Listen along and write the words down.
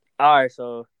All right,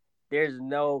 so there's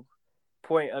no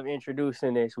point of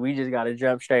introducing this. We just got to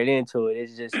jump straight into it.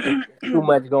 It's just too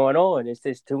much going on. It's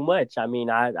just too much. I mean,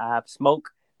 I have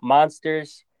smoke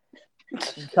monsters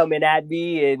coming at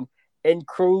me and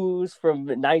crews from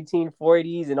the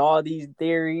 1940s and all these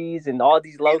theories and all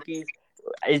these Lokis.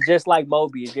 It's just like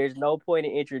Mobius. There's no point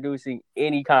in introducing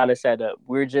any kind of setup.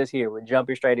 We're just here. We're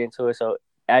jumping straight into it. So,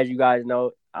 as you guys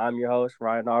know, I'm your host,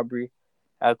 Ryan Aubrey.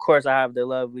 Of course, I have the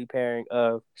lovely pairing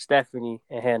of Stephanie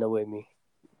and Hannah with me.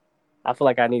 I feel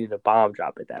like I needed a bomb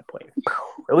drop at that point.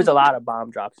 There was a lot of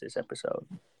bomb drops this episode.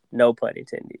 No pun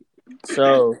intended.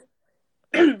 So,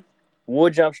 we'll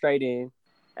jump straight in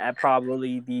at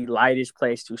probably the lightest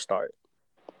place to start.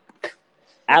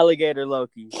 Alligator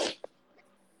Loki.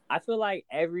 I feel like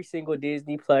every single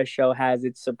Disney Plus show has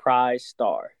its surprise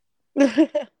star.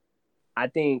 I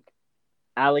think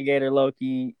Alligator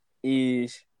Loki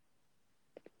is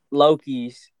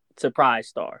Loki's surprise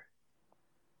star.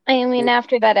 I mean,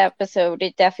 after that episode,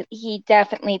 he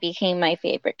definitely became my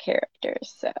favorite character.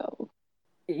 So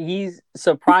he's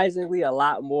surprisingly a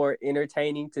lot more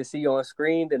entertaining to see on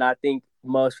screen than I think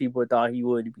most people thought he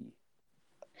would be.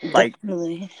 Like,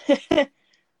 definitely.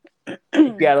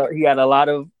 he had a lot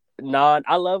of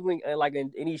I love when like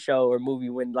in any show or movie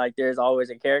when like there's always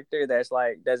a character that's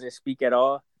like doesn't speak at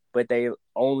all, but they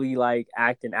only like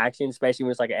act in action, especially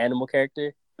when it's like an animal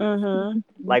character. Mm-hmm.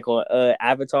 Like on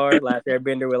Avatar, Last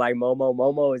Airbender with like Momo.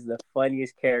 Momo is the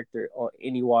funniest character on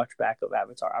any watch back of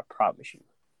Avatar. I promise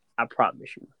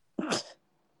you.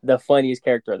 The funniest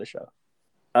character of the show.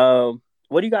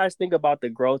 What do you guys think about the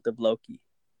growth of Loki?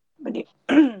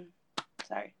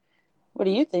 Sorry. What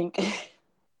do you think?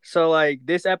 So, like,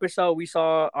 this episode, we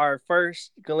saw our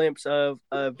first glimpse of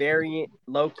a variant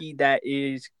Loki that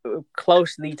is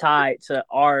closely tied to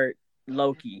our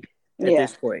Loki at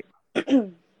this point.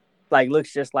 Like,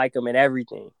 looks just like him and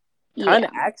everything. Kind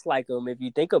of acts like him if you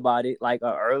think about it, like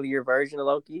an earlier version of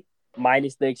Loki,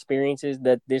 minus the experiences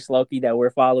that this Loki that we're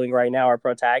following right now, our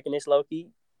protagonist Loki,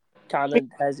 kind of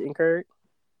has incurred.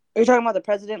 Are you talking about the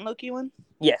President Loki one?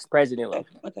 Yes, President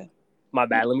Loki. Okay. My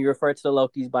bad. Let me refer to the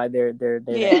Lokis by their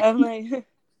yeah, name. I'm like...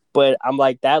 But I'm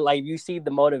like that. Like you see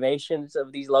the motivations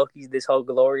of these Lokis, this whole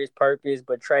glorious purpose,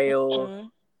 betrayal. Mm-hmm.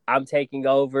 I'm taking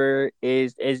over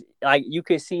is like you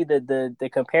could see the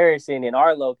comparison in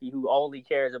our Loki who only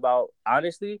cares about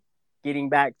honestly getting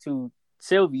back to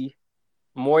Sylvie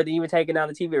more than even taking down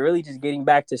the TV. Really, just getting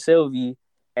back to Sylvie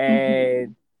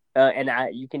and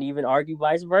you can even argue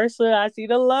vice versa. I see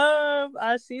the love.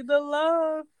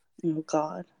 Oh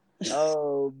God.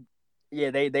 Yeah,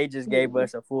 they just gave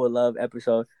us a full love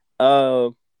episode.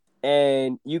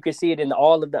 And you can see it in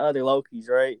all of the other Lokis,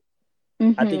 right?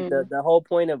 Mm-hmm. I think the whole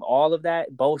point of all of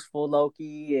that, boastful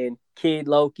Loki and kid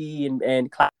Loki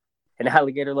and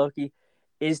alligator Loki,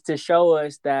 is to show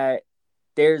us that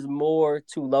there's more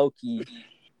to Loki,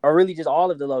 or really just all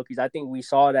of the Lokis. I think we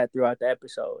saw that throughout the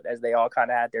episode as they all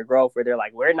kind of had their growth, where they're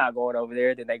like, we're not going over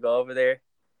there. Then they go over there.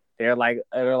 They're like,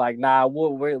 nah,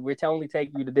 we're only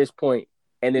taking you to this point.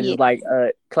 And then it's like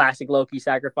classic Loki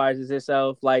sacrifices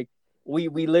himself. Like we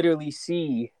literally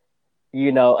see,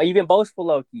 you know, even boastful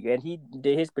Loki, and he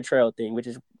did his betrayal thing, which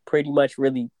is pretty much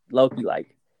really Loki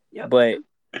like. Yep. But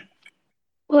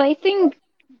I think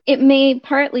it may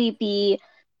partly be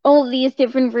all these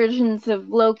different versions of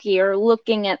Loki are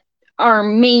looking at our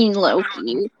main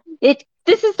Loki.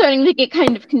 This is starting to get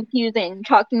kind of confusing,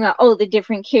 talking about all the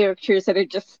different characters that are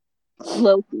just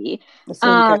Loki.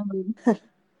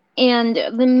 And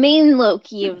the main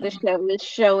Loki of the show is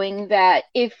showing that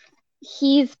if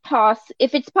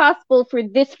it's possible for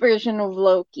this version of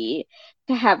Loki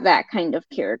to have that kind of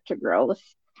character growth,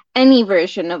 any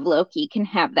version of Loki can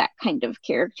have that kind of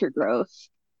character growth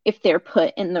if they're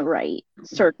put in the right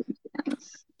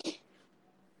circumstance.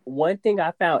 One thing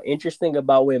I found interesting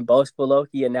about when boastful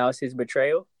Loki announced his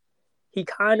betrayal, he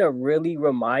kind of really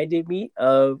reminded me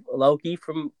of Loki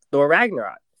from Thor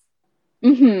Ragnarok.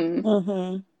 Mm-hmm.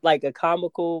 Mm-hmm. Like a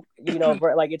comical, you know,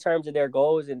 like in terms of their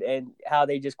goals and how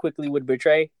they just quickly would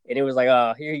betray. And it was like,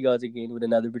 oh, here he goes again with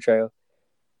another betrayal.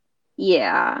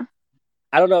 Yeah.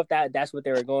 I don't know if that's what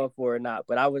they were going for or not,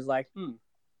 but I was like,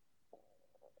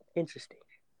 interesting.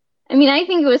 I mean, I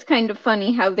think it was kind of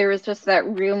funny how there was just that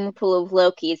room full of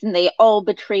Lokis and they all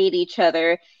betrayed each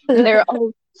other. And they're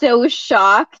all so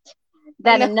shocked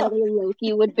that another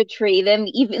Loki would betray them,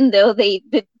 even though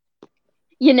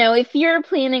you know, if you're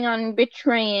planning on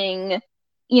betraying,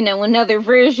 you know, another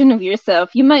version of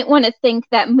yourself, you might want to think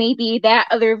that maybe that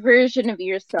other version of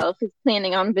yourself is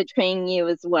planning on betraying you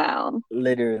as well.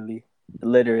 Literally.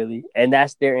 And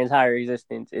that's their entire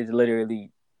existence is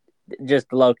literally just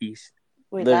Lokis.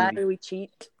 We lie or we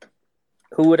cheat.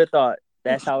 Who would have thought?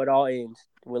 That's how it all ends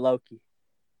with Loki.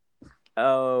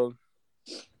 Um,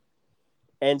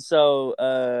 and so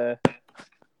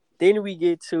then we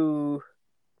get to,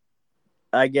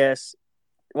 I guess,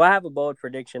 well, I have a bold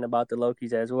prediction about the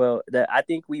Lokis as well. That I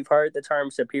think we've heard the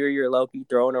term superior Loki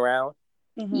thrown around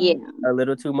Yeah. a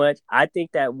little too much. I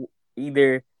think that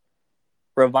either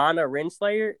Ravonna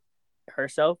Renslayer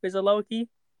herself is a Loki,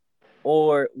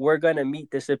 or we're gonna meet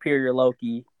the superior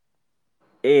Loki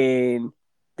in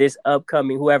this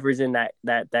upcoming whoever's in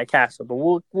that castle.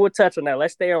 But we'll touch on that.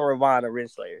 Let's stay on Ravonna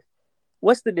Renslayer.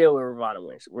 What's the deal with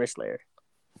Ravonna Renslayer?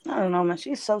 I don't know, man.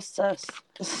 She's so sus.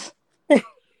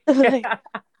 like,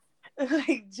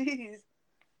 jeez.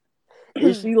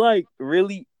 Is she like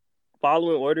really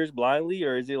following orders blindly,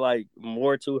 or is it like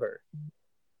more to her?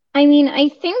 I mean, I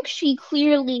think she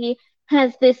clearly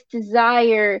has this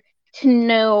desire to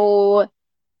know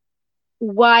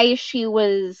why she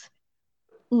was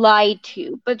lied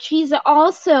to, but she's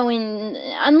also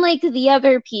unlike the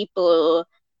other people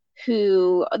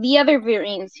the other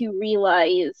variants who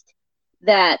realized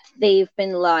that they've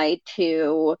been lied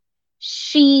to,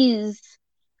 she's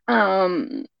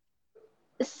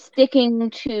sticking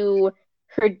to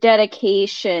her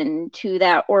dedication to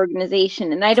that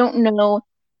organization. And I don't know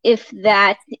if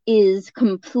that is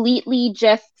completely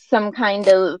just some kind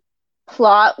of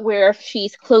plot where if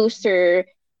she's closer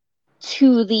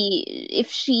to if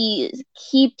she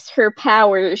keeps her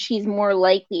power, she's more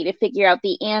likely to figure out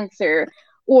the answer,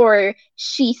 or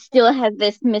she still has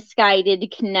this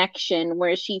misguided connection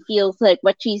where she feels like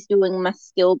what she's doing must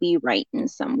still be right in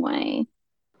some way.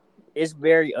 It's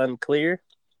very unclear.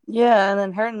 Yeah, and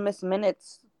then her and Miss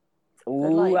Minutes.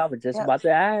 Ooh, I was just about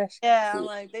to ask. Yeah, I'm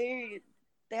like they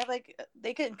have like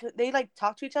they like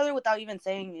talk to each other without even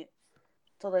saying it,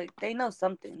 so like they know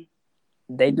something.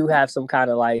 They do have some kind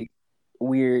of like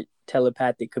weird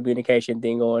telepathic communication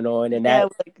thing going on, and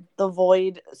that like the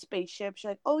void spaceship. She's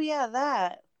like, oh yeah,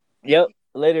 that. Yep,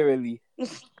 literally,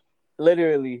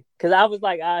 because I was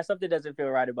like, something doesn't feel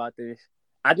right about this.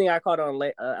 I think I caught on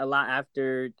a lot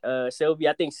after Sylvie.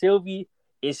 I think Sylvie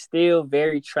is still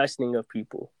very trusting of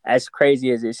people, as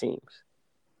crazy as it seems,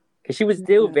 because she was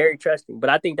still very trusting.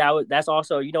 But I think that's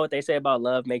also, you know what they say about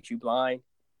love makes you blind.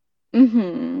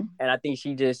 Mm-hmm. And I think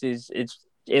she just is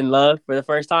in love for the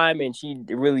first time, and she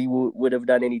really would have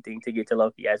done anything to get to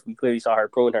Loki, as we clearly saw her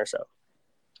prune herself.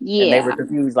 Yeah. And they were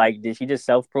confused, like, did she just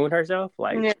self prune herself?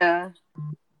 Like, yeah.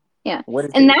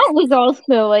 And that was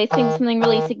also, I think, something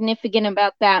really significant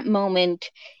about that moment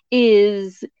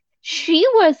is she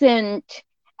wasn't,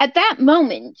 at that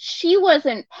moment, she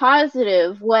wasn't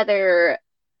positive whether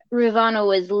Ravonna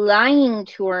was lying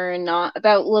to her or not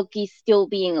about Loki still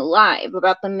being alive,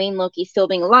 about the main Loki still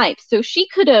being alive. So she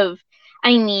could have,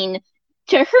 I mean,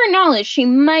 to her knowledge, she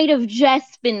might have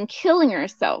just been killing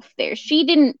herself there. She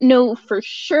didn't know for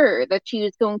sure that she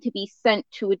was going to be sent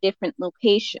to a different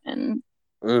location.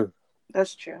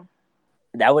 That's true.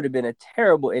 That would have been a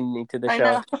terrible ending to the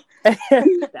show. Know.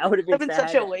 That would have been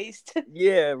such a waste.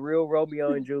 Yeah, real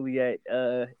Romeo and Juliet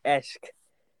esque.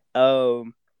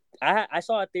 I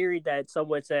saw a theory that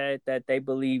someone said that they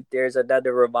believe there's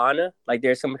another Ravonna. Like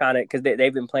there's some kind of, because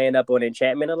they've been playing up on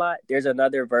enchantment a lot. There's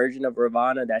another version of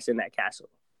Ravonna that's in that castle.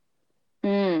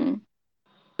 I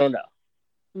don't know.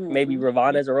 Maybe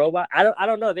Ravonna's a robot. I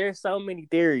don't know. There's so many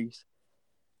theories.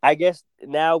 I guess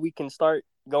now we can start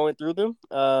going through them.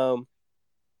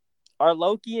 Are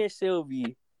Loki and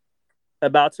Sylvie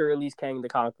about to release Kang the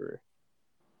Conqueror?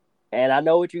 And I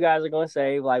know what you guys are going to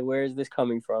say, like, where is this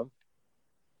coming from?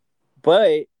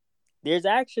 But there's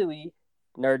actually,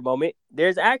 nerd moment,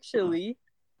 there's actually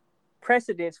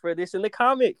precedence for this in the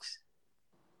comics.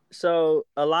 So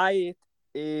Alioth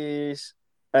is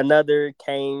another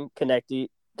Kang-connected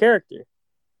character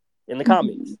in the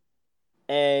comics.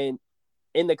 And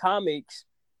in the comics,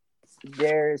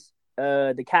 there's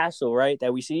the castle, right,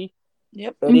 that we see.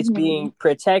 Yep. And it's being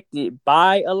protected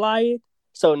by Alioth,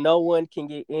 so no one can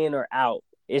get in or out.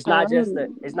 It's not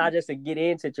just a get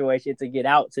in situation, it's a get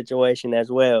out situation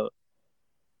as well.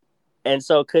 And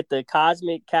so could the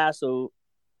cosmic castle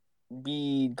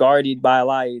be guarded by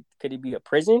Alioth? Could it be a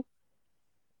prison?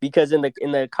 Because in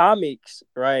the comics,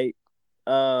 right,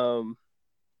 that's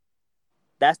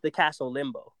the castle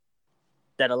Limbo.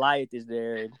 That Alioth is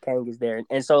there and Kang is there.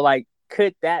 And so, like,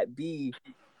 could that be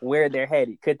where they're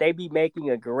headed? Could they be making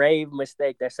a grave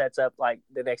mistake that sets up, like,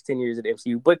 the next 10 years of the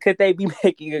MCU? But could they be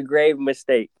making a grave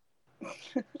mistake?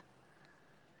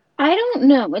 I don't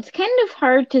know. It's kind of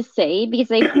hard to say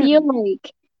because I feel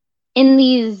like in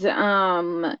these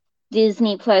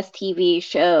Disney Plus TV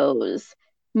shows,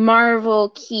 Marvel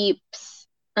keeps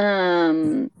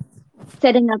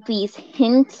setting up these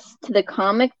hints to the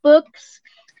comic books.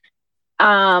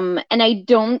 And I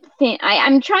don't think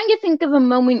I'm trying to think of a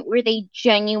moment where they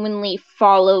genuinely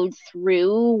followed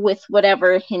through with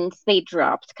whatever hints they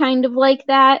dropped, kind of like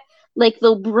that. Like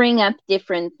they'll bring up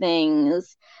different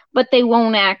things, but they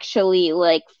won't actually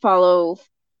like follow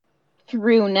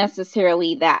through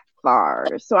necessarily that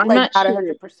far. So I'm Like not not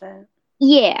sure. 100%.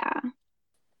 Yeah.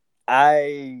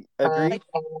 I agree. Like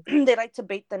they like to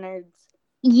bait the nerds.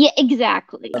 Yeah,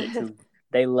 exactly.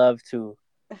 They love to.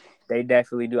 They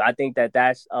definitely do. I think that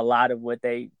that's a lot of what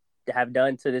they have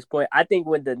done to this point. I think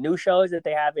with the new shows that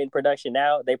they have in production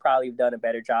now, they probably have done a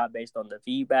better job based on the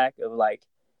feedback of like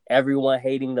everyone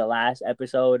hating the last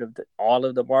episode of all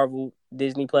of the Marvel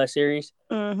Disney Plus series,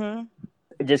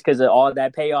 Mm-hmm. just because of all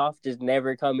that payoff just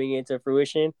never coming into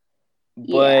fruition.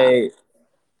 Yeah. But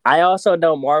I also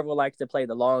know Marvel likes to play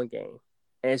the long game,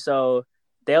 and so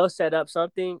they'll set up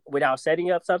something without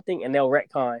setting up something, and they'll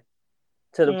retcon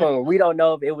to the point where we don't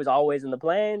know if it was always in the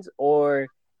plans or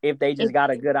if they just It, got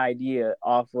a good idea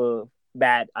off of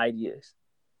bad ideas.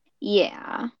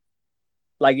 yeah.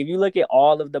 Like if you look at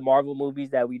all of the Marvel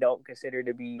movies that we don't consider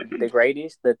to be the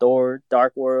greatest, the Thor,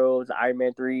 Dark Worlds, Iron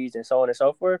Man 3s, and so on and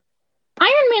so forth,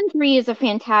 Iron Man 3 is a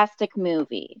fantastic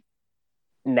movie.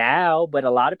 now, but a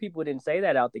lot of people didn't say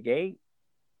that out the gate.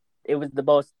 It was the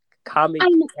most comic I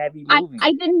heavy I movie.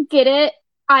 I didn't get it.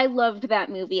 I loved that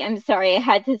movie. I'm sorry, I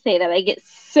had to say that. I get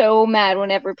so mad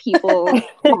whenever people trash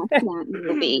that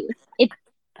movie. It's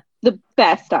the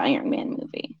best Iron Man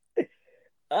movie.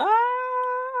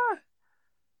 Ah,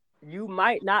 you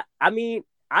might not. I mean,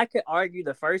 I could argue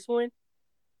the first one,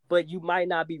 but you might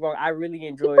not be wrong. I really The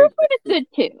enjoyed first one is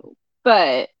good too,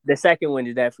 but the second one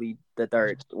is definitely the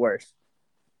third worst.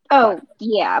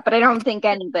 yeah, but I don't think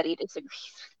anybody disagrees.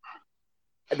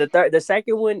 The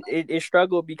second one it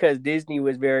struggled because Disney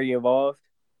was very involved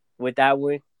with that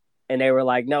one, and they were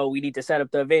like, "No, we need to set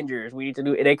up the Avengers. We need to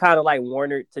do." And they kind of like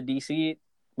Warner to DC it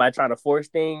by trying to force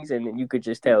things, and you could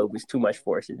just tell it was too much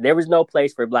forces. There was no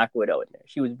place for Black Widow in there.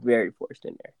 She was very forced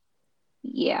in there.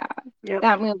 Yeah, Yep.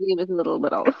 that movie was a little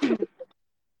bit all.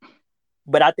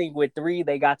 But I think with 3,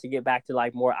 they got to get back to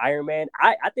like more Iron Man.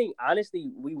 I think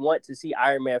honestly, we want to see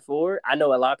Iron Man 4. I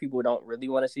know a lot of people don't really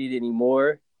want to see it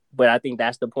anymore, but I think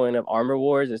that's the point of Armor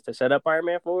Wars is to set up Iron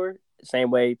Man 4.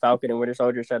 Same way Falcon and Winter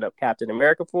Soldier set up Captain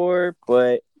America 4.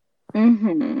 But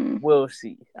we'll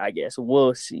see. I guess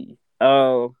we'll see.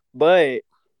 But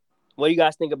what do you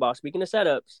guys think about speaking of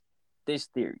setups? This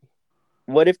theory: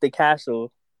 what if the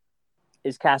castle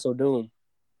is Castle Doom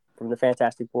from the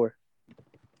Fantastic Four?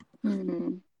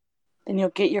 Mhm. Then you'll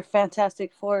get your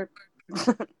Fantastic Four.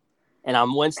 And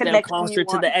I'm one step Connection you closer to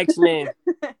want. the X-Men.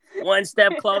 One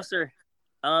step closer.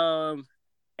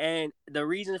 And the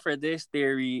reason for this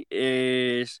theory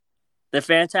is the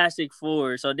Fantastic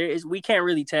Four. So we can't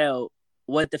really tell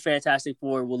what the Fantastic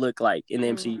Four will look like in the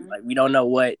MCU. Like we don't know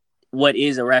what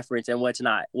is a reference and what's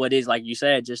not. What is, like you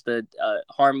said, just a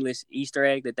harmless Easter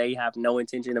egg that they have no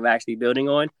intention of actually building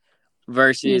on,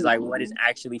 versus like what is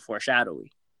actually foreshadowing.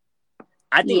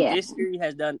 I think this series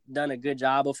has done a good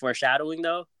job of foreshadowing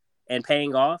though and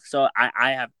paying off. So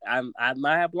I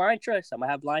might have blind trust. I might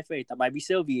have blind faith. I might be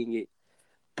Sylvieing it,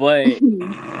 but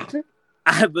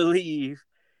I believe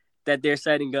that they're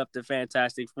setting up the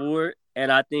Fantastic Four.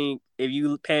 And I think if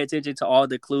you pay attention to all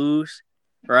the clues,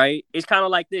 right, it's kind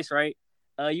of like this, right?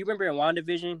 You remember in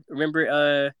WandaVision?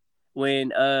 Remember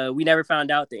when we never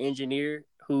found out the engineer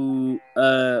who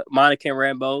Monica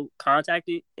Rambeau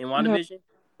contacted in WandaVision?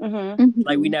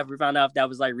 Like we never found out if that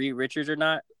was like Reed Richards or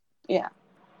not. Yeah.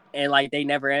 And like they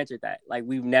never answered that. Like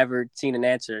we've never seen an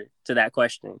answer to that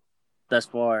question thus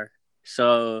far.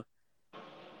 So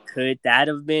could that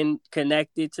have been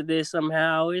connected to this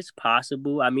somehow? It's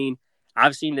possible. I mean,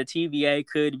 I've seen the TVA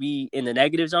could be in the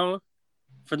negative zone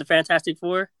for the Fantastic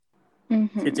Four.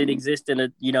 Since it exists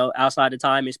in outside of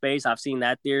time and space. I've seen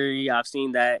that theory. I've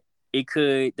seen that the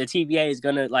TVA is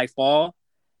gonna like fall,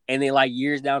 and then like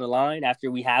years down the line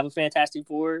after we have a Fantastic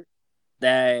Four,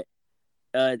 that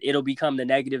it'll become the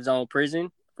negative zone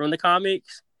prison from the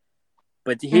comics.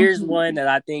 But here's one that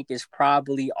I think is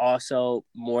probably also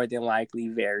more than likely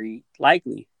very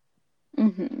likely.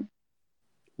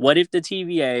 What if the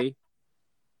TVA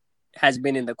has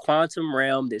been in the quantum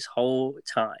realm this whole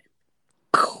time?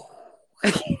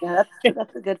 Yeah,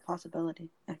 that's a good possibility,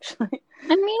 actually.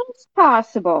 I mean, it's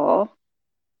possible.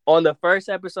 On the first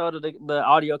episode of the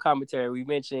audio commentary, we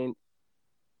mentioned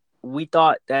we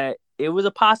thought that it was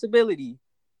a possibility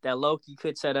that Loki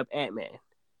could set up Ant-Man,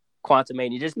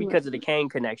 Quantumania, just because of the Kang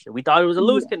connection. We thought it was a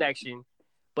loose connection,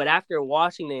 but after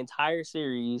watching the entire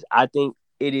series, I think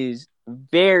it is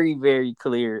very, very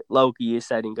clear Loki is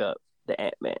setting up the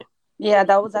Ant-Man. Yeah,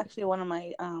 that was actually one of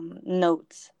my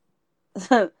notes.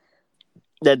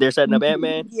 That they're setting up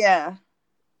Ant-Man, Yeah,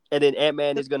 and then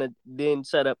Ant-Man is gonna then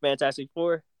set up Fantastic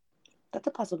Four. that's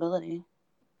a possibility.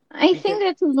 I Because think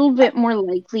that's a little bit more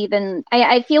likely than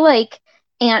I feel like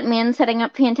Ant-Man setting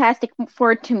up Fantastic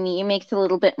Four to me makes a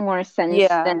little bit more sense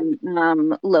Yeah,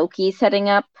 than Loki setting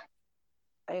up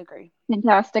I agree.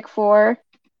 Fantastic Four.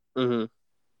 hmm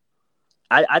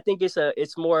I think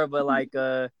it's more of a like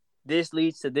this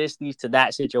leads to this leads to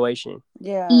that situation.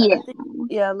 Yeah, Yeah. I think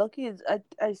Loki is.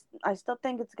 I still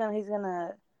think he's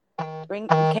gonna bring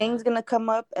Kang's gonna come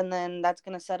up, and then that's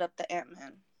gonna set up the Ant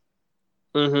Man.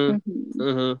 Mm-hmm. Mhm.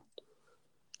 Mm-hmm.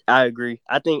 I agree.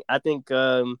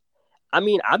 I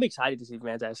mean, I'm excited to see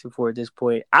Fantastic Four at this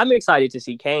point. I'm excited to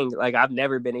see Kang. Like, I've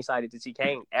never been excited to see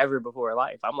Kang ever before in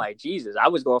life. I'm like, Jesus, I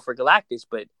was going for Galactus,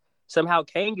 but somehow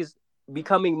Kang is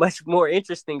becoming much more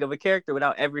interesting of a character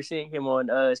without ever seeing him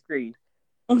on screen.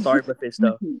 Sorry,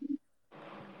 Mephisto. Mhm.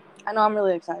 I know I'm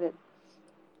really excited,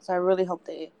 so I really hope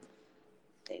they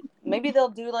maybe they'll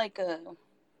do like a.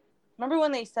 Remember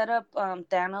when they set up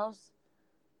Thanos?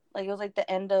 Like it was like the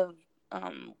end of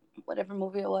whatever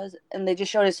movie it was, and they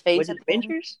just showed his face Was at it the end.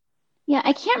 Avengers? Yeah,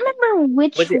 I can't remember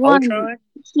which Was it one Ultron?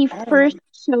 he I don't first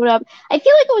remember. showed up. I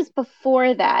feel like it was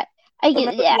before that. I,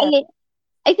 Remember? I, Yeah.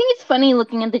 I think it's funny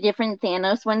looking at the different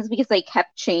Thanos ones because they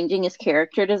kept changing his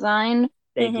character design.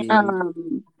 They did.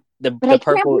 Um, The but the I can't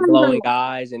purple remember. glowing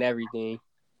eyes and everything.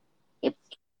 If,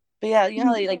 But yeah, you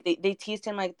know how they teased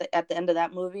him like at the end of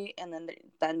that movie, and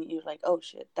then you're like, oh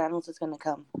shit, Thanos is gonna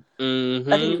come. I Mm-hmm.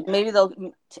 think maybe they'll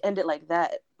end it like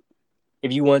that.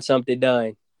 If you want something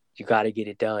done, you got to get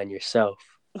it done yourself.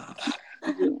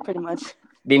 Pretty much.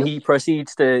 Then he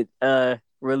proceeds to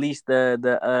release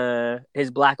the his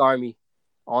black army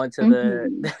onto the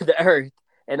mhm. the earth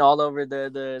and all over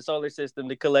the solar system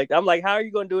to collect. I'm like, how are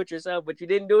you gonna do it yourself? But you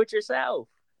didn't do it yourself.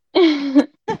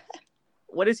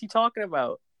 What is he talking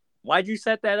about? Why'd you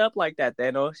set that up like that,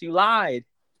 Thanos? You lied.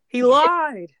 He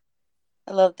lied.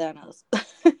 I love Thanos.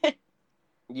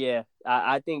 Yeah,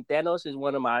 I think Thanos is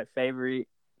one of my favorite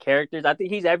characters. I think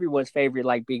he's everyone's favorite,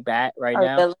 like big bad right Our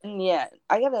now. villain, yeah.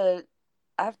 I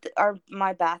have to.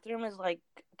 My bathroom is like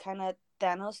kind of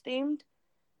Thanos themed.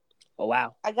 Oh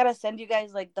wow. I gotta send you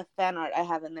guys like the fan art I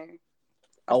have in there.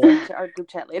 I'll Oh send wow. it to our group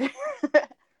chat later.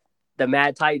 The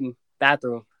Mad Titan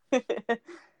bathroom.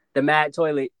 The Mad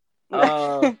Toilet.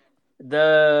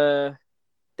 The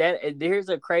that here's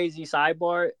a crazy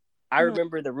sidebar. I Mhm,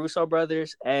 remember the Russo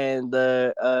brothers and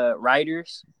the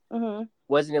writers. mhm,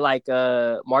 Wasn't it like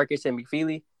Marcus and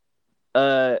McFeely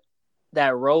uh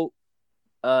that wrote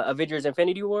Avengers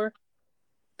Infinity War?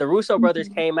 The Russo brothers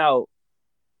Mhm. came out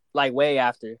like way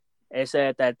after and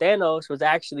said that Thanos was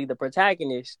actually the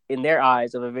protagonist in their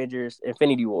eyes of Avengers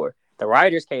Infinity War. The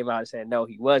writers came out and said no,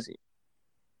 he wasn't.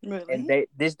 And Really?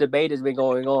 this debate has been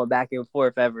going on back and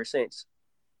forth ever since.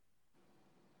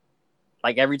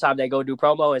 Like every time they go do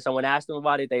promo and someone asks them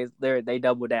about it, they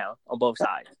double down on both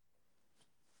sides.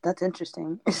 That's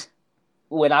interesting.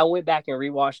 When I went back and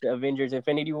rewatched the Avengers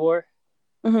Infinity War,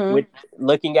 Mhm. with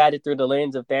looking at it through the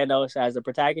lens of Thanos as the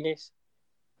protagonist,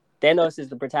 Thanos is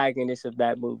the protagonist of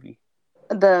that movie.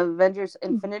 The Avengers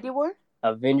Infinity War?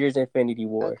 Avengers Infinity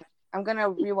War. Okay. I'm gonna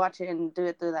rewatch it and do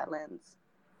it through that lens.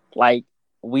 Like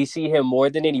we see him more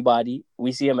than anybody.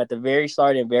 We see him at the very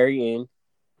start and very end,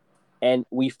 and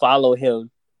we follow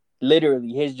him,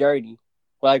 literally his journey.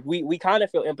 Like we kind of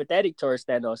feel empathetic towards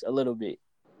Thanos a little bit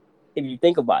if you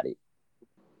think about it.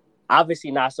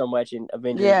 Obviously, not so much in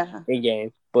Avengers Yeah.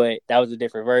 Endgame, but that was a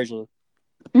different version.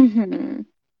 Mhm.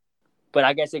 But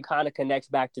I guess it kind of connects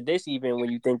back to this even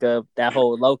when you think of that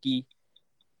whole Loki,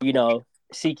 you know,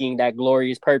 seeking that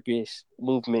glorious purpose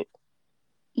movement.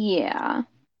 Yeah.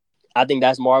 I think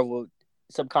that's Marvel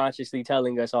subconsciously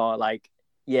telling us all, like,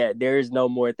 yeah, there is no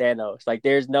more Thanos. Like,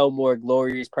 there's no more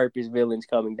glorious purpose villains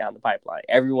coming down the pipeline.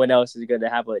 Everyone else is going to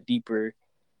have a deeper,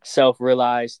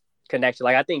 self-realized connection.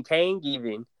 Like, I think Kang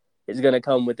even is going to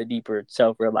come with a deeper,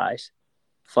 self-realized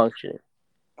function.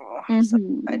 Oh, I'm so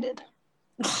Mhm. excited.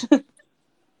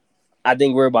 I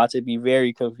think we're about to be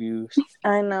very confused.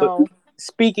 I But know.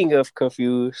 speaking of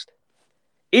confused,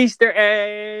 Easter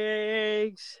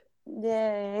eggs.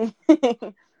 Yay.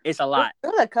 It's a lot.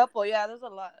 There's a couple, yeah, there's a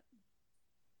lot.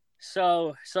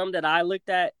 So some that I looked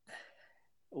at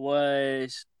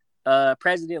was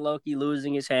President Loki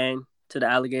losing his hand to the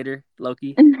alligator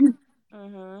Loki.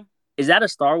 Mm-hmm. Is that a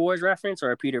Star Wars reference or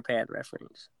a Peter Pan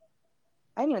reference?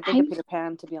 I didn't even think I, of Peter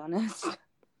Pan, to be honest.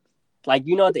 Like,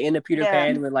 you know, at the end of Peter Yeah.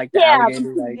 Pan when like the yeah,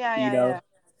 alligator, like, Yeah, you yeah, know. yeah.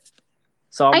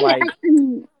 So I'm I, like,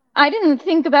 I I didn't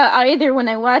think about either when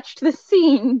I watched the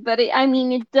scene, but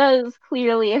it does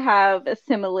clearly have a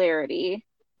similarity.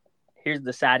 Here's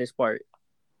the saddest part: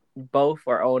 both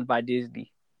are owned by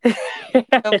Disney. Of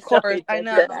So course, it I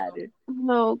doesn't know. matter.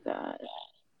 Oh god.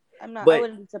 I But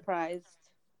wouldn't be surprised.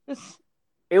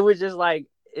 it was just like,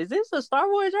 is this a Star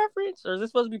Wars reference, or is this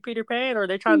supposed to be Peter Pan, or are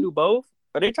they trying to do both?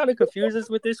 Are they trying to confuse us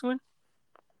with this one?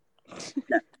 Disney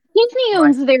My,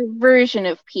 owns their version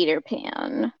of Peter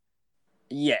Pan,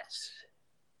 yes,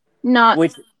 not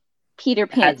which Peter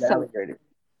Pan has the itself. elevator.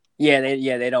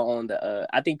 They don't own the.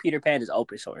 I think Peter Pan is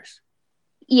open source.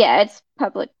 Yeah, it's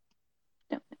public.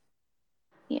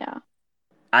 Yeah.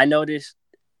 I noticed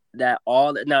that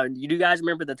all. Now, you do guys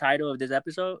remember the title of this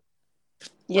episode?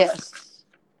 Yes.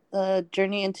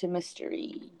 Journey into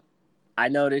Mystery. I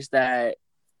noticed that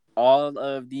all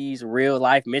of these real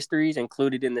life mysteries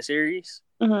included in the series,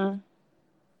 Mm-hmm.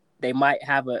 they might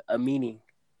have a meaning.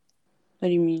 What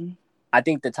do you mean? I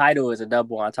think the title is a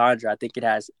double entendre. I think it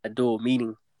has a dual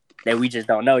meaning that we just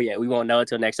don't know yet. We won't know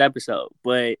until next episode.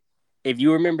 But if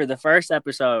you remember the first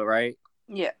episode, right?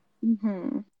 Yeah.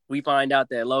 Mm-hmm. We find out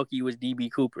that Loki was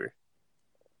DB Cooper.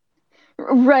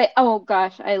 Right. Oh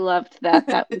gosh, I loved that.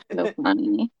 That was so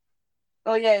funny.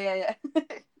 Oh yeah.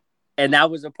 And that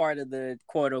was a part of the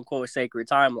quote unquote sacred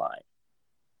timeline.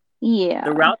 Yeah.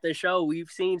 Throughout the show,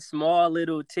 we've seen small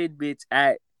little tidbits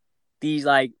at these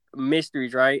like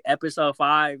mysteries, right? Episode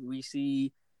 5, we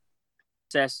see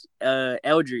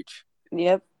Eldritch,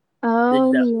 Yep.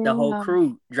 Oh the whole yeah.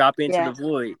 crew drop into Yeah. the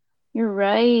void. You're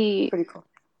right. Pretty cool.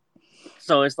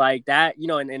 So it's like that,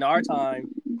 in our time,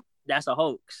 that's a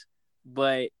hoax.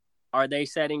 But are they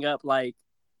setting up like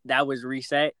that was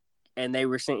reset and they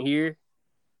were sent here?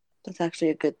 That's actually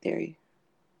a good theory.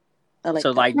 I like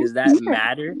So that. like, does that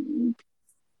matter?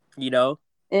 You know,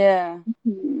 Yeah.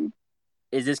 Mm-hmm.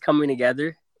 is this coming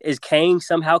together? Is Kang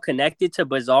somehow connected to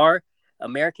bizarre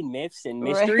American myths and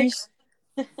mysteries?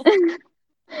 Right.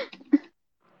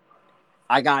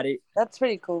 I got it. That's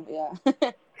pretty cool.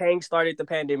 Yeah. Kang started the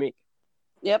pandemic.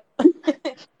 Yep.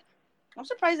 I'm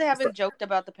surprised they haven't joked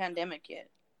about the pandemic yet.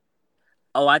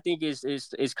 Oh, I think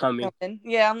it's coming.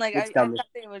 Yeah, I'm like, It's I coming. thought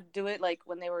they would do it like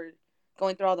when they were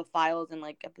going through all the files in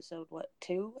like episode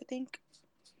 2, I think,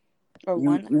 or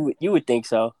 1. You would think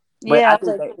so, but Yeah, I I was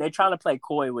think like, they're trying to play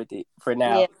coy with it for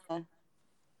now. yeah,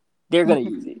 They're gonna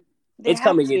use it. they It's have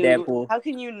coming to. in Deadpool. How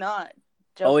can you not?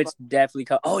 Oh, it's definitely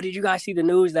coming. Oh, did you guys see the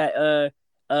news that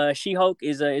She-Hulk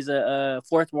is a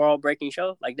fourth wall breaking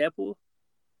show like Deadpool?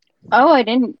 Oh, I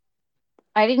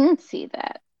didn't see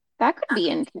that. That could be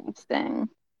interesting.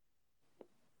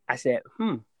 I said,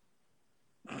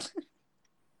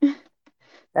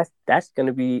 that's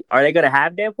gonna be. Are they gonna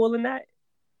have Deadpool in that?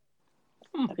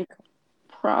 That'd be cool.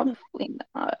 Probably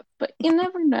not, but you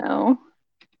never know.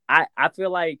 I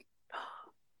feel like,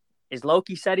 is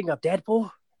Loki setting up Deadpool?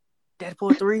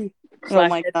 Deadpool 3 Oh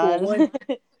my Deadpool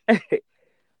god.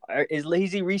 1? Is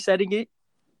Lazy resetting it?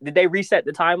 Did they reset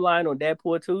the timeline on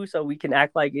Deadpool 2 so we can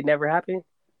act like it never happened?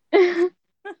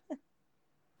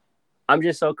 I'm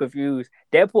just so confused.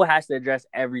 Deadpool has to address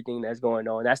everything that's going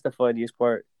on. That's the funniest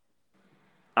part.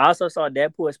 I also saw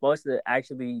Deadpool is supposed to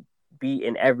actually be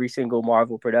in every single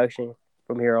Marvel production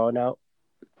from here on out.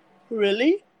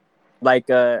 Really? Like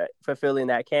fulfilling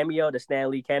that cameo, the Stan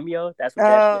Lee cameo. That's what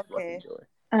Deadpool is supposed to be doing.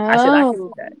 I can see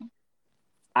that.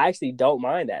 I actually don't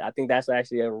mind that. I think that's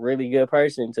actually a really good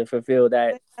person to fulfill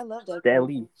that. I love Deadpool. Stan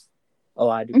Lee. Oh,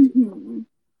 I do. Mm-hmm.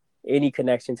 Any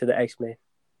connection to the X-Men.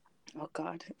 Oh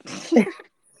god.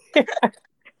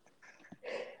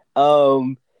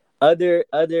 Other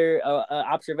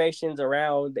observations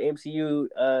around the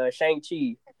MCU.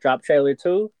 Shang-Chi dropped trailer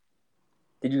 2.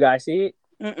 Did you guys see it?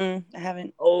 I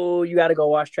haven't. Oh, you got to go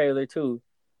watch trailer 2.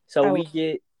 So we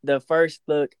get the first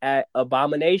look at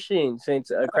Abomination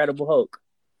since Incredible Hulk.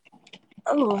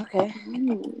 Oh, okay.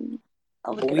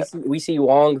 I'll look it up. We see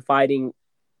Wong fighting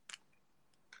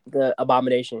the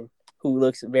Abomination, who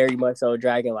looks very much so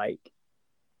dragon-like.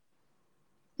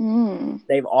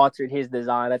 They've altered his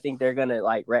design. I think they're gonna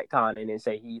like retcon it and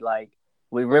say he like.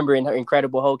 We remember in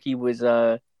Incredible Hulk he was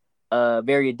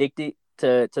very addicted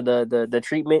to the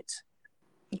treatments.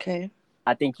 Okay.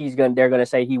 I think they're gonna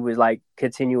say he was like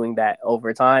continuing that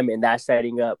over time, and that's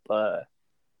setting up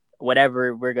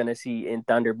whatever we're gonna see in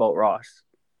Thunderbolt Ross.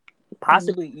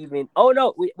 Possibly even. Oh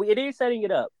no, it is setting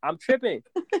it up. I'm tripping.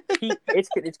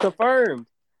 It's confirmed.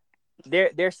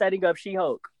 They're setting up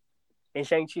She-Hulk and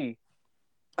Shang-Chi.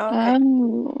 Okay.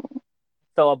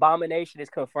 So Abomination is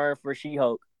confirmed for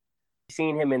She-Hulk.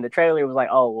 Seeing him in the trailer, it was like,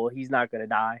 oh well, he's not gonna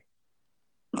die.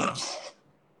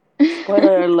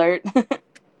 Spoiler alert.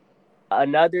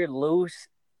 Another loose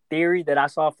theory that I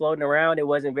saw floating around. It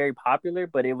wasn't very popular,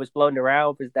 but it was floating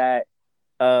around. Was that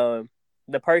um,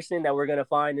 the person that we're gonna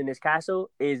find in this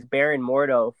castle is Baron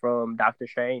Mordo from Doctor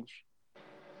Strange.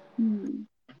 Hmm.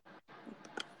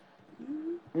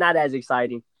 Not as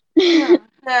exciting. Yeah,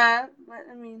 yeah, but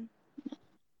I mean,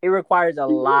 It requires a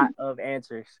lot of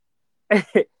answers. Yeah.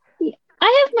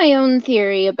 I have my own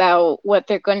theory about what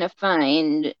they're going to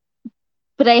find,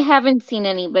 but I haven't seen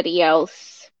anybody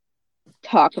else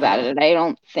talk about it, I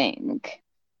don't think.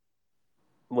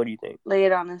 What do you think? lay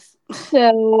it on us.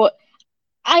 So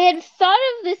I had thought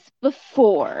of this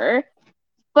before,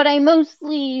 but I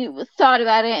mostly thought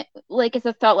about it like as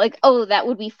a thought, like, oh, that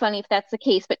would be funny if that's the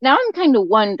case. But now I'm kind of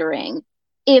wondering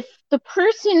if the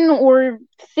person or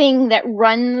thing that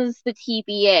runs the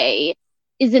TBA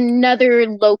is another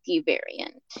Loki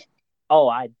variant. Oh,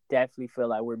 I definitely feel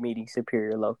like we're meeting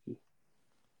Superior Loki.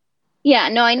 Yeah,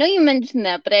 no, I know you mentioned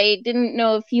that, but I didn't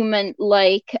know if you meant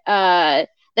like that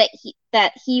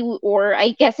he or I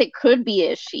guess it could be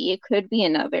a she, it could be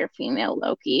another female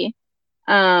Loki,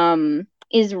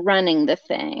 is running the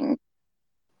thing.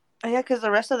 Oh, yeah, because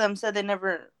the rest of them said they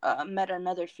never met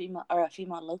another female or a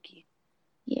female Loki.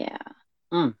 Yeah.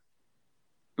 Mm.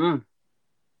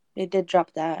 They did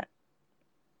drop that.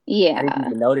 I didn't Yeah.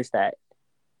 even notice that.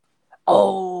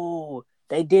 Oh,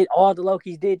 they did. All the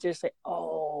Lokis did just say,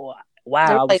 "Oh, They're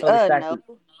wow!" I was like, so no,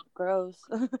 distracted. gross.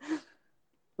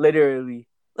 Literally,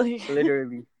 like,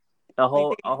 literally, a like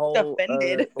whole, a they whole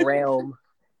offended. realm,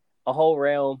 a whole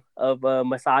realm of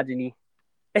misogyny.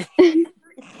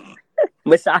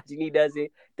 Misogyny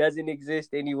doesn't exist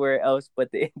anywhere else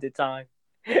but the end of time.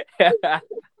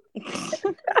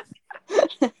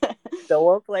 The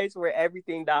one place where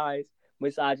everything dies,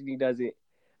 misogyny doesn't.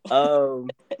 Um,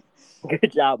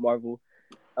 good job, Marvel.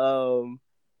 Um,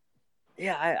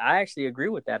 yeah, I actually agree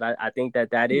with that. I think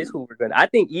that is who we're gonna. I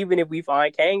think even if we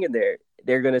find Kang in there,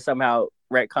 they're gonna somehow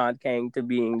retcon Kang to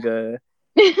being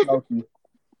Loki.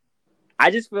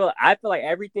 I feel like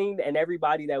everything and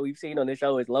everybody that we've seen on the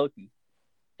show is Loki.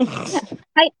 Yeah.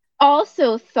 I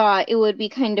also thought it would be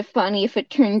kind of funny if it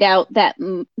turned out that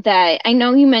I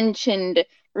know you mentioned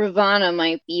Ravana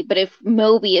might be, but if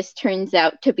Mobius turns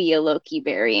out to be a Loki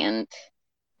variant.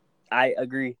 I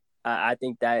agree. I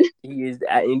think that he is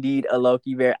indeed a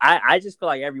Loki. I just feel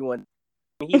like everyone.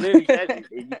 He literally says it.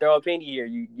 If you throw a penny here,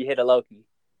 you hit a Loki.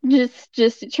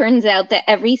 Just it turns out that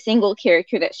every single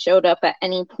character that showed up at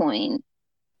any point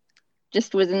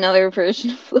just was another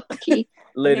version of Loki.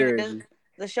 Literally,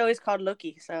 the show is called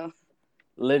Loki, so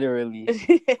literally.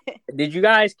 Did you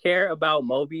guys care about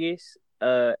Mobius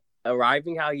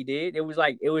arriving how he did? It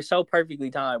was so perfectly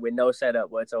timed with no setup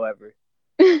whatsoever.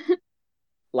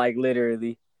 Like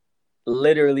literally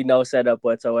no setup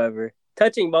whatsoever.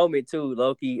 Touching moment too,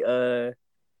 Loki and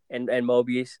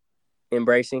Mobius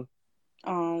embracing.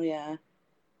 oh yeah.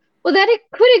 Well,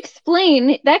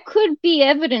 that could be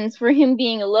evidence for him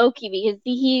being a Loki because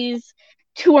he's,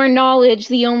 to our knowledge,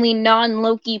 the only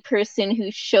non-Loki person who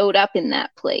showed up in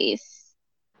that place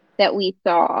that we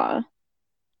saw.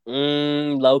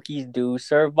 Lokis do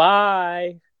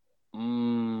survive.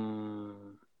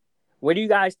 Where do you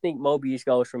guys think Mobius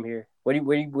goes from here? Where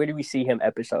do we see him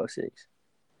episode 6?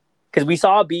 Because we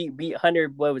saw beat Hunter.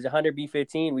 What was it, Hunter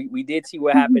B-15? We did see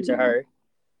what happened to her.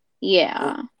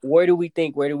 Yeah. Where do we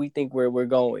think we're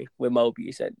going with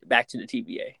Mobius back to the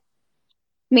TVA?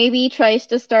 Maybe he tries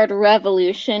to start a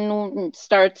revolution,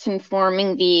 starts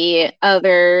informing the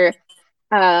other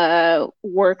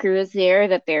workers there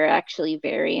that they're actually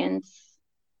variants.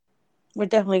 We're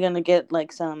definitely gonna get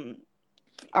like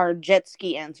our jet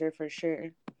ski answer for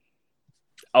sure.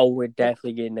 Oh, we're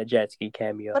definitely getting a jet ski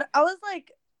cameo. But I was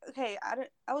like, okay,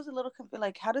 I was a little confused.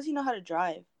 Like, how does he know how to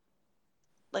drive?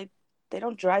 Like, they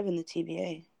don't drive in the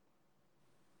TVA.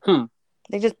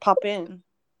 They just pop in.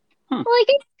 Well, I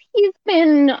guess he's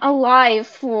been alive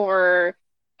for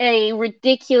a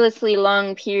ridiculously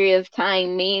long period of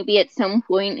time. Maybe at some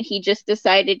point he just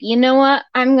decided, you know what,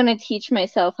 I'm gonna teach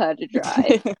myself how to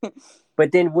drive.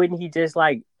 But then wouldn't he just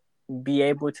like be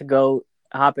able to go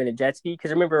hop in a jet ski?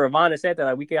 Because remember, Ravana said that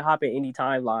like we can hop in any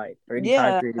timeline or any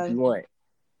time Yeah. period if you want.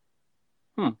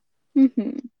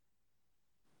 Mm-hmm.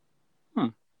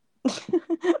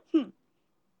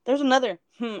 There's another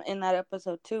in that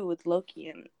episode too with Loki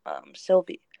and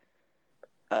Sylvie.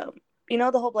 You know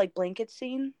the whole like blanket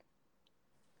scene?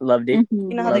 Loved it.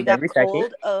 Mm-hmm. You know how Loved they got every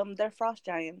second. cold? They're frost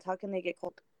giants. How can they get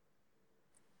cold?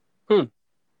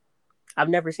 I've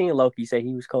never seen Loki say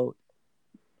he was cold.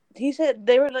 He said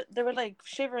they were like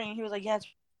shivering. He was like, "Yeah,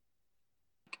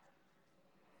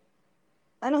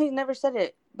 I know he never said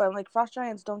it, but like frost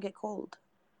giants don't get cold."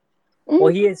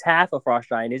 Well, he is half a frost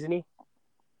giant, isn't he?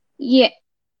 Yeah,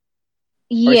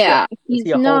 Or yeah. is he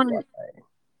He's a whole not. fly?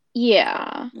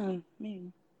 Yeah.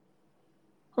 Maybe.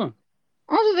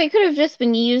 Also, they could have just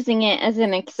been using it as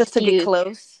an Just to get excuse.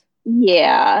 close.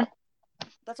 Yeah.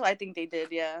 That's what I think they did.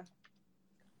 Yeah.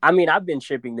 I mean, I've been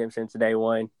shipping them since day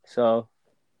one, so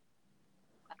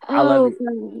I love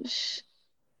Oh it. gosh.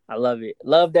 I love it.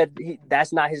 Love that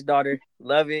that's not his daughter.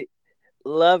 Love it.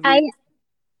 Love I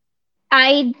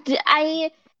it.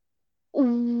 I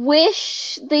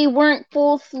wish they weren't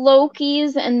both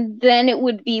Lokis, and then it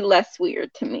would be less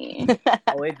weird to me.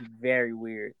 Oh, it's very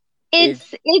weird.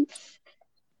 It's It's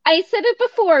I said it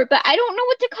before, but I don't know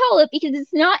what to call it because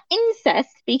it's not incest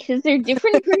because they're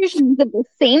different versions of the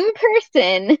same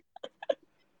person,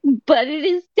 but it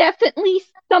is definitely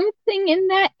something in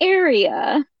that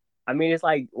area. I mean, it's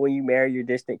like when you marry your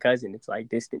distant cousin. It's like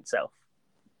distant self.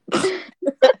 A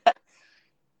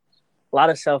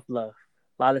lot of self love.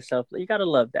 A lot of self. You gotta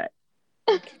love that.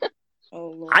 Oh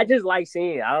Lord. I just like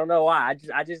seeing it. I don't know why.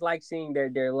 I just like seeing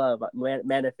their love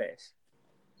manifest.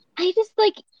 I just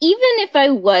like even if I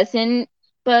wasn't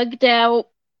bugged out,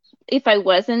 if I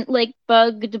wasn't like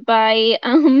bugged by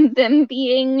them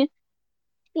being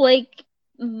like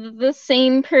the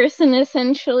same person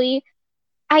essentially,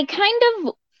 I kind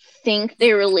of think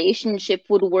their relationship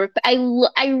would work. I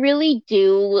really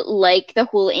do like the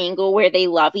whole angle where they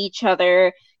love each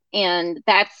other, and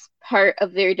that's part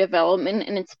of their development,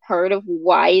 and it's part of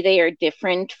why they are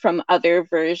different from other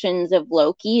versions of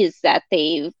Loki is that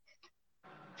they've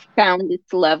found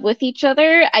its love with each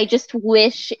other. I just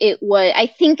wish it was. I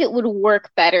think it would work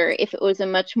better if it was a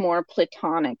much more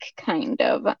platonic kind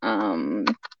of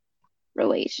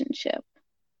relationship.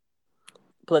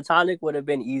 Platonic would have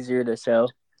been easier to sell.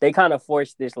 They kind of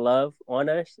forced this love on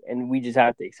us, and we just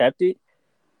have to accept it.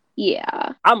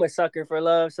 Yeah. I'm a sucker for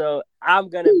love, so I'm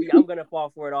gonna fall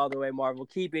for it all the way. Marvel,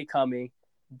 keep it coming,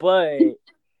 but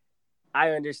I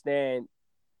understand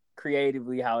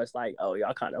creatively how it's like, oh,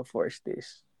 y'all kind of forced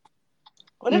this.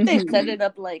 What if they set it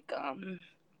up like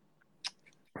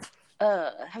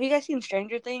have you guys seen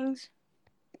Stranger Things?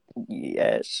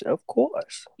 Yes, of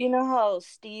course. You know how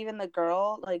Steve and the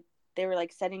girl like they were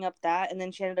like setting up that and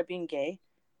then she ended up being gay?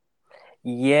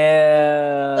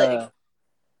 Yeah. Like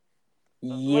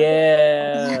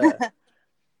Yeah.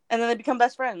 and then they become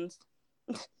best friends.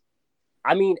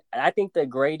 I mean, I think the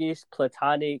greatest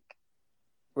platonic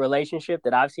relationship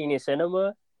that I've seen in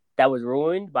cinema that was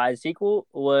ruined by a sequel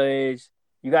was,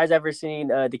 you guys ever seen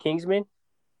The Kingsman?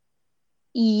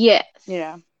 Yes.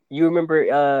 Yeah. You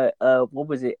remember what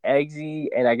was it, Eggsy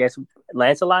and I guess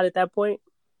Lancelot at that point?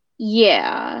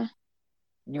 Yeah.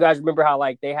 You guys remember how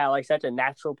like they had like such a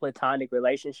natural platonic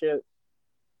relationship?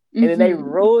 And then they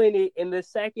ruined it in the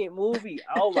second movie.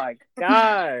 Oh my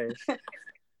gosh.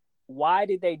 Why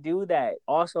did they do that?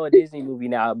 Also a Disney movie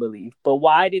now, I believe. But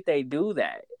why did they do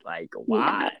that? Like,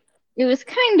 why? Yeah. It was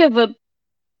kind of a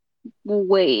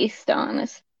waste,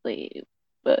 honestly.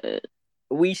 But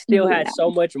We still had so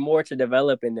much more to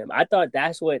develop in them. I thought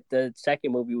that's what the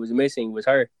second movie was missing, was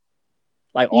her.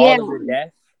 Like all of the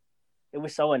death. It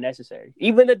was so unnecessary.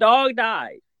 Even the dog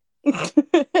died.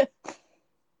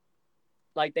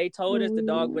 Like they told us the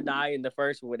dog would die in the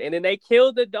first one, and then they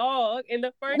killed the dog in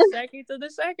the first seconds of the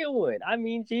second one. I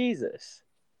mean, Jesus.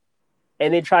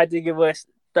 And then tried to give us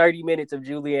 30 minutes of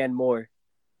Julianne Moore.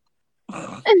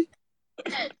 I'm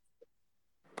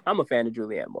a fan of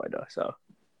Julianne Moore though, so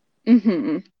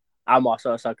I'm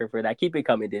also a sucker for that. Keep it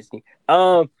coming, Disney.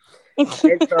 And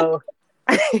so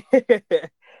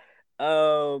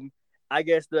I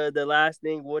guess the last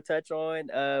thing we'll touch on,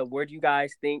 where do you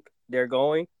guys think they're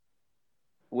going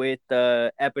with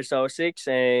episode 6,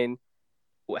 and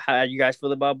how you guys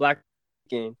feel about Black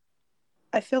King?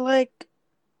 I feel like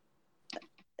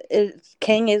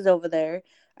King is over there.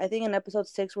 I think in episode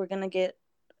 6 we're gonna get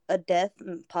a death,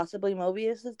 possibly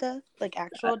Mobius's death, like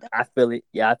actual death. I feel it.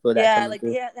 Yeah, I feel that. Yeah, like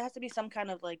there has to be some kind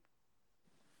of like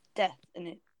death in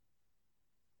it.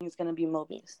 It's gonna be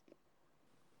Mobius.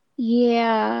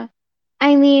 yeah.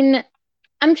 I mean,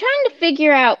 I'm trying to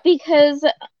figure out because,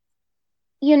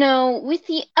 you know, with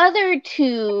the other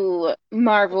two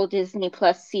Marvel Disney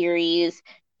Plus series,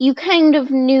 you kind of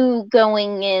knew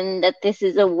going in that this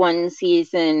is a one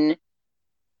season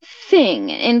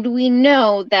thing. And we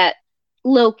know that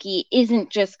Loki isn't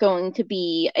just going to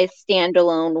be a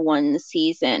standalone one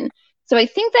season. So I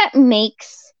think that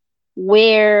makes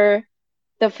where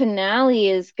the finale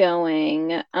is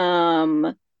going,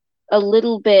 a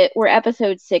little bit, where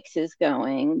episode 6 is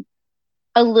going,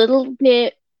 a little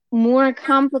bit more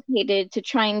complicated to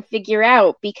try and figure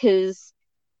out because,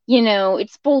 you know,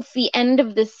 it's both the end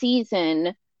of the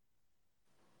season,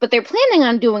 but they're planning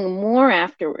on doing more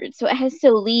afterwards, so it has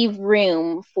to leave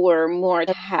room for more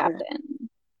to happen.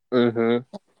 Mm-hmm.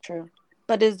 True.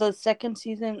 But is the second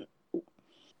season,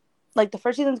 like the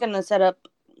first season's gonna set up,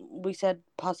 we said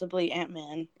possibly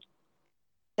Ant-Man.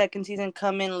 Second season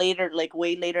come in later, like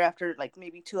way later after like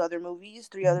maybe 3 other movies.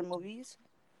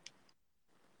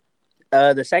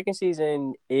 The second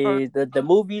season is the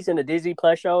movies and the Disney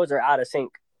Plus shows are out of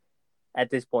sync at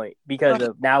this point because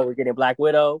of now we're getting Black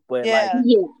Widow, but like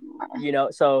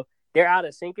so they're out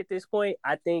of sync at this point.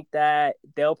 I think that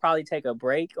they'll probably take a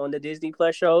break on the Disney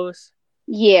Plus shows.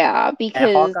 Yeah, And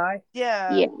Hawkeye.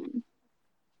 Yeah.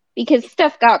 Because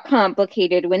stuff got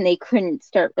complicated when they couldn't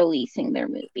start releasing their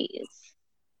movies.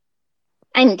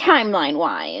 And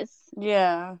timeline-wise.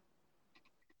 Yeah.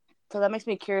 So that makes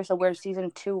me curious of where season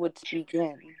 2 would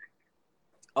begin.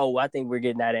 Oh, I think we're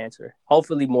getting that answer.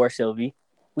 Hopefully more Sylvie.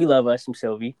 We love us some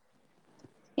Sylvie.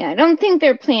 Yeah, I don't think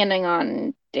they're planning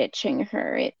on ditching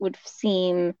her. It would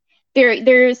seem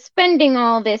they're spending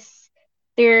all this.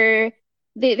 They're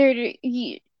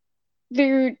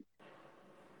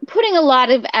putting a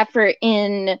lot of effort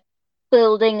in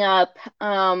building up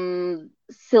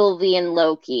Sylvie and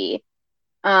Loki.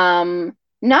 Not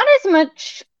as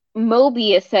much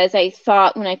Mobius as I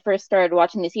thought when I first started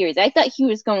watching the series. I thought he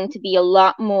was going to be a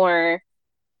lot more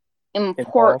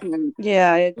important.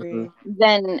 Yeah, I agree.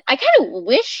 Then I kind of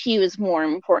wish he was more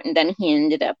important than he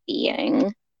ended up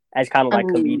being. As kind of like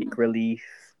comedic relief,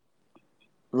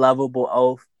 lovable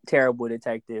oaf, terrible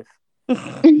detective,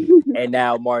 and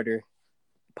now martyr,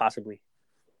 possibly.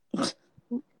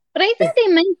 But I think they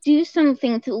might do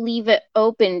something to leave it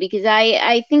open because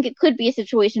I think it could be a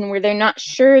situation where they're not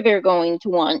sure they're going to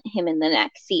want him in the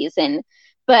next season.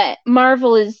 But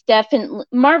Marvel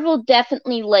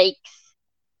definitely likes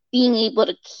being able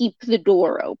to keep the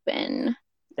door open.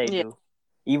 They do.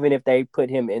 Even if they put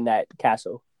him in that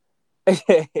castle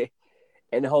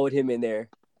and hold him in there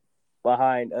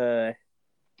behind the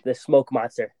smoke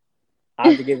monster. I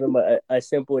have to give him a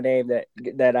simple name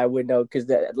that I would know because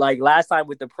like last time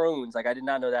with the prunes, like I did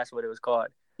not know that's what it was called.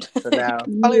 So now,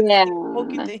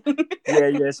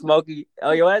 Smoky.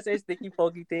 Oh, you want to say sticky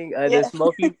pokey thing? The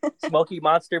smoky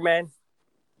monster man.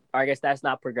 Or I guess that's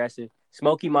not progressive.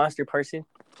 Smoky monster person.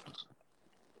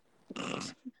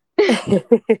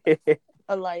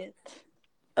 Alliance.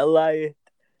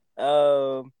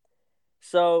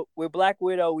 So with Black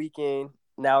Widow weekend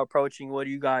now approaching, what do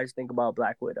you guys think about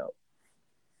Black Widow?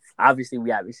 Obviously,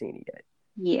 we haven't seen it yet.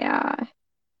 Yeah.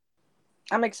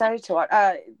 I'm excited to watch.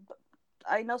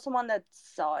 I know someone that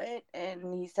saw it,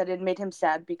 and he said it made him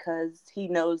sad because he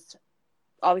knows,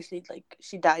 obviously, like,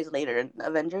 she dies later in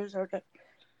Avengers.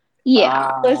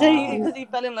 Yeah. Because he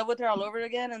fell in love with her all over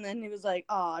again, and then he was like,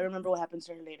 oh, I remember what happens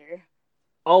to her later.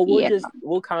 Oh,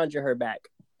 we'll conjure her back.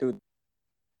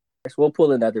 We'll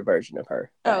pull another version of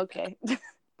her back. Oh, okay.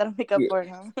 That'll make up for it,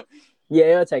 huh? Yeah,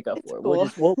 it'll take up for it.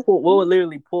 Cool. We'll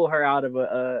literally pull her out of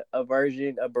a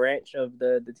branch of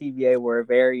the TVA where a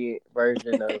variant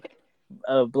version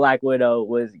of Black Widow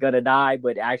was gonna die,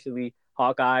 but actually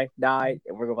Hawkeye died,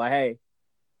 and we're gonna be like, hey,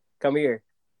 come here,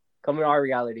 come in our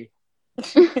reality.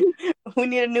 We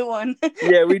need a new one.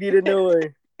 Yeah, we need a new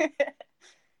one.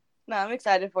 No, I'm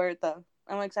excited for it though.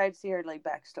 I'm excited to see her like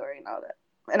backstory and all that.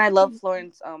 And I love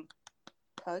Florence Pugh.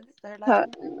 Is that her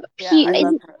last name? Yeah, I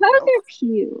love her. How's her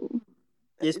Pugh?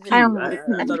 It's Pugh.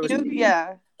 I thought it was Pugh.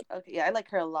 Yeah. Okay. Yeah, I like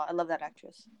her a lot. I love that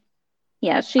actress.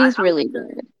 Yeah, she's really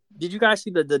good. Did you guys see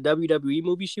the WWE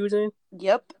movie she was in?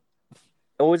 Yep.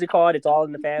 What was it called? It's All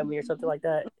in the Family or something like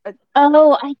that?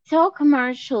 Oh, I saw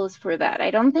commercials for that. I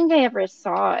don't think I ever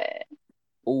saw it.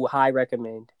 Oh, high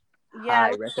recommend. Yeah,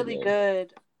 it's really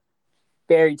good.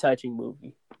 Very touching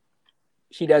movie.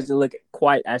 She doesn't look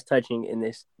quite as touching in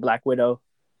this Black Widow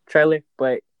trailer,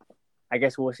 but I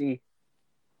guess we'll see.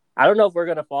 I don't know if we're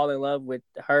going to fall in love with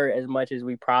her as much as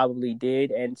we probably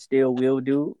did and still will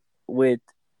do with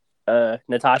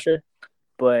Natasha,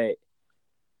 but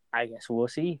I guess we'll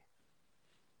see.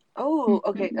 Oh,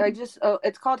 okay.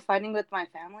 It's called Fighting with My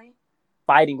Family.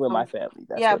 Fighting with My Family.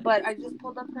 That's but I just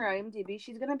pulled up her IMDb.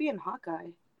 She's going to be in Hawkeye.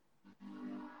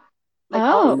 Like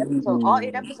all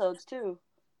 8 episodes too.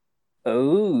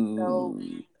 Oh. So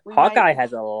Hawkeye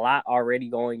has a lot already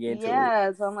going into it.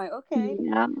 Yeah, so I'm like, okay.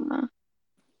 Yeah.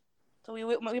 So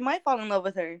we might fall in love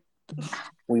with her.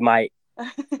 We might.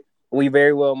 We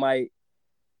very well might.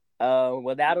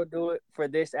 Well, that'll do it for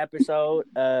this episode.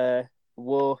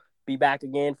 We'll be back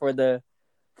again for the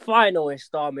final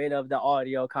installment of the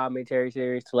audio commentary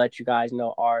series to let you guys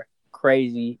know our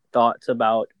crazy thoughts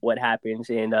about what happens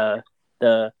in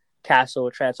the Castle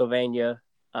Transylvania.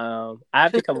 I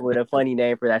have to come up with a funny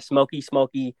name for that. Smoky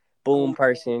boom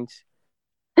persons,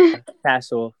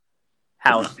 castle,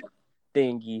 house,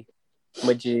 thingy,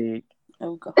 majig,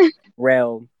 Oh god.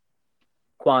 realm,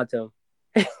 quantum.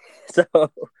 So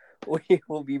we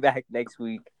will be back next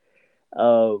week.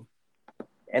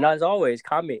 And as always,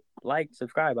 comment, like,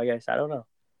 subscribe. I guess I don't know.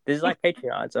 This is like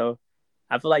Patreon, so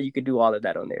I feel like you could do all of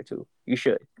that on there too. You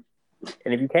should.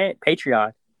 And if you can't,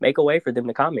 Patreon, make a way for them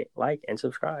to comment, like, and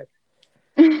subscribe.